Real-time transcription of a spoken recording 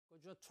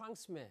Je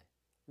transmets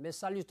mes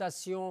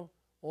salutations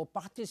aux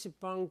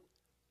participants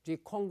du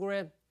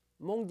Congrès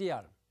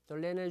mondial de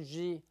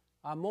l'énergie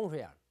à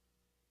Montréal.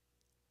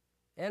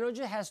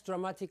 Energy has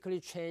dramatically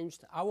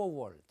changed our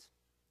world.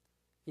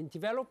 In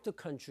developed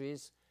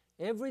countries,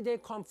 everyday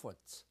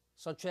comforts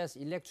such as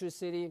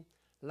electricity,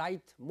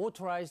 light,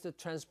 motorized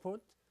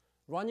transport,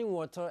 running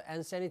water,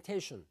 and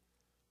sanitation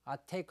are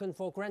taken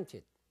for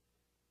granted.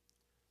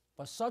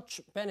 But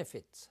such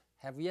benefits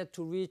have yet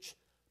to reach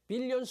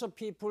billions of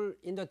people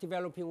in the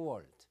developing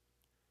world.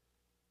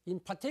 In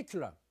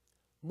particular,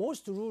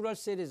 most rural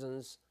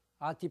citizens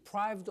are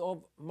deprived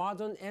of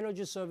modern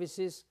energy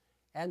services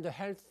and the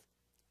health,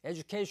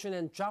 education,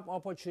 and job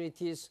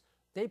opportunities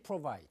they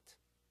provide.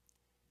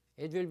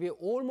 It will be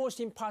almost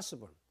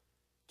impossible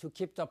to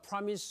keep the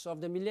promise of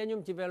the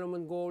Millennium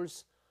Development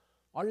Goals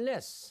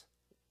unless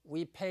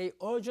we pay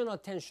urgent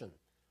attention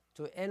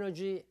to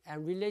energy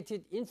and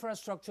related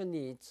infrastructure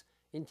needs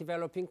in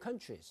developing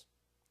countries.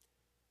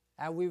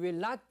 And we will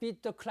not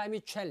beat the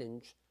climate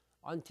challenge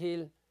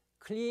until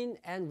clean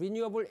and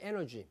renewable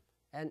energy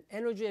and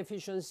energy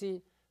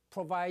efficiency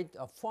provide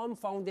a firm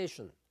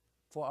foundation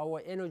for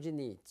our energy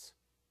needs.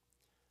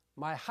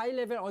 My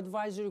high-level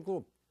advisory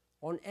group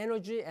on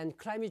energy and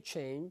climate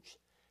change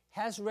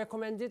has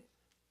recommended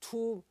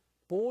two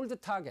bold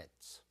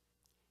targets: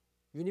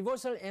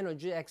 universal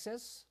energy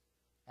access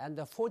and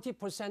a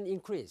 40%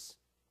 increase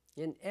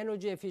in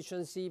energy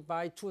efficiency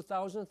by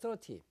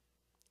 2030.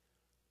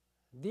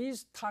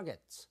 These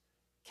targets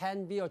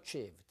can be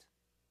achieved.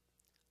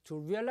 To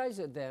realize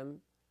them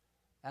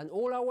and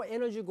all our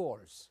energy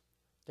goals,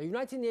 the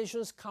United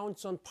Nations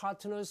counts on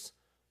partners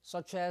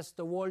such as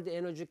the World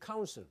Energy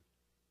Council.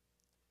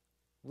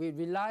 We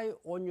rely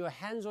on your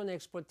hands-on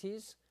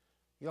expertise,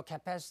 your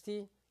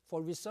capacity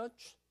for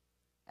research,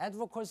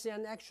 advocacy,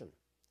 and action.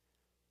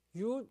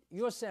 You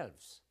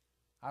yourselves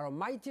are a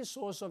mighty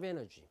source of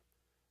energy,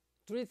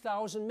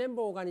 3,000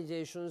 member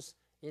organizations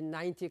in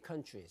 90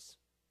 countries.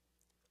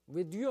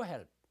 With your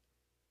help,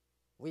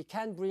 we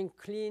can bring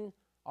clean,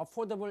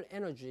 affordable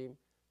energy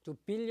to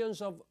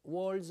billions of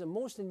world's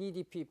most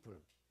needy people.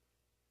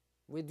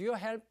 With your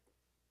help,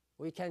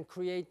 we can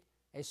create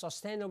a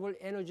sustainable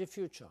energy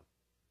future.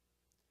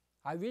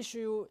 I wish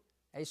you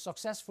a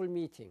successful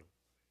meeting.